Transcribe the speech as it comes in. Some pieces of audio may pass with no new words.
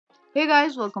Hey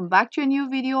guys, welcome back to a new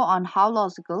video on How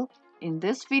Logical. In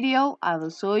this video, I will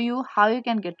show you how you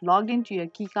can get logged into your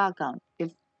Keka account.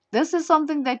 If this is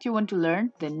something that you want to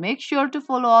learn, then make sure to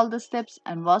follow all the steps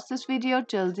and watch this video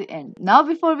till the end. Now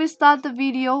before we start the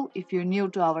video, if you're new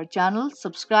to our channel,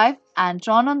 subscribe and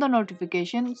turn on the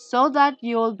notification so that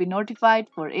you will be notified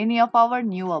for any of our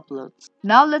new uploads.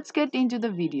 Now let's get into the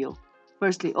video.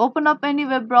 Firstly, open up any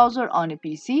web browser on a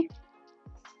PC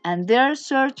and there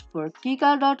search for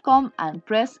keka.com and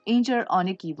press enter on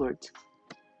your keyboard.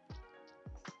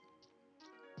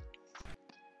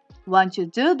 Once you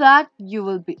do that, you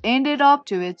will be ended up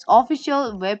to its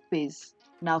official web page.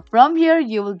 Now from here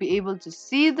you will be able to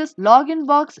see this login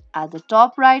box at the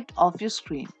top right of your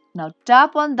screen. Now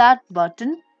tap on that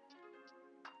button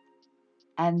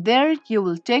and there you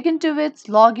will take into its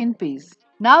login page.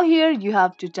 Now here you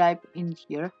have to type in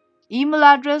your email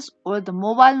address or the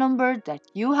mobile number that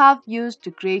you have used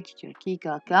to create your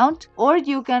Keka account, or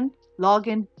you can log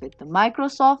in with the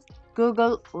Microsoft,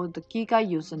 Google or the Keka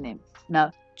username.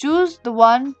 Now choose the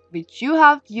one which you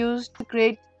have used to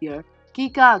create your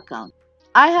Keka account.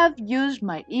 I have used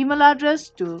my email address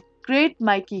to create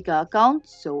my Keka account,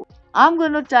 so I'm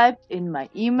going to type in my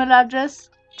email address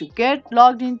to get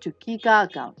logged into Keka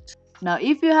account. Now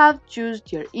if you have chosen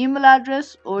your email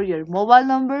address or your mobile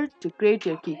number to create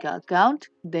your Keka account,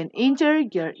 then enter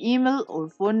your email or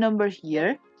phone number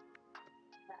here.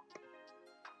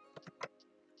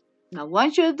 Now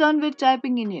once you're done with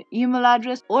typing in your email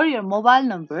address or your mobile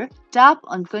number, tap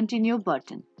on continue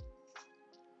button.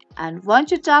 And once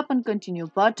you tap on continue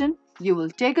button, you will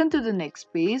taken to the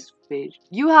next page where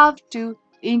you have to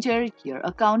enter your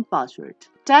account password.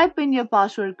 Type in your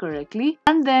password correctly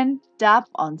and then tap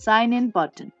on sign in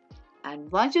button.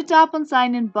 And once you tap on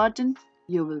sign in button,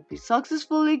 you will be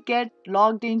successfully get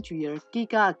logged into your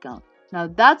Keka account. Now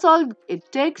that's all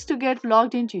it takes to get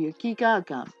logged into your Keka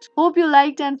account. Hope you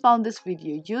liked and found this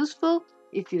video useful.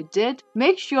 If you did,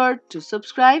 make sure to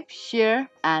subscribe, share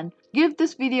and give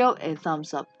this video a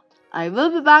thumbs up. I will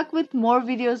be back with more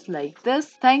videos like this.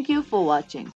 Thank you for watching.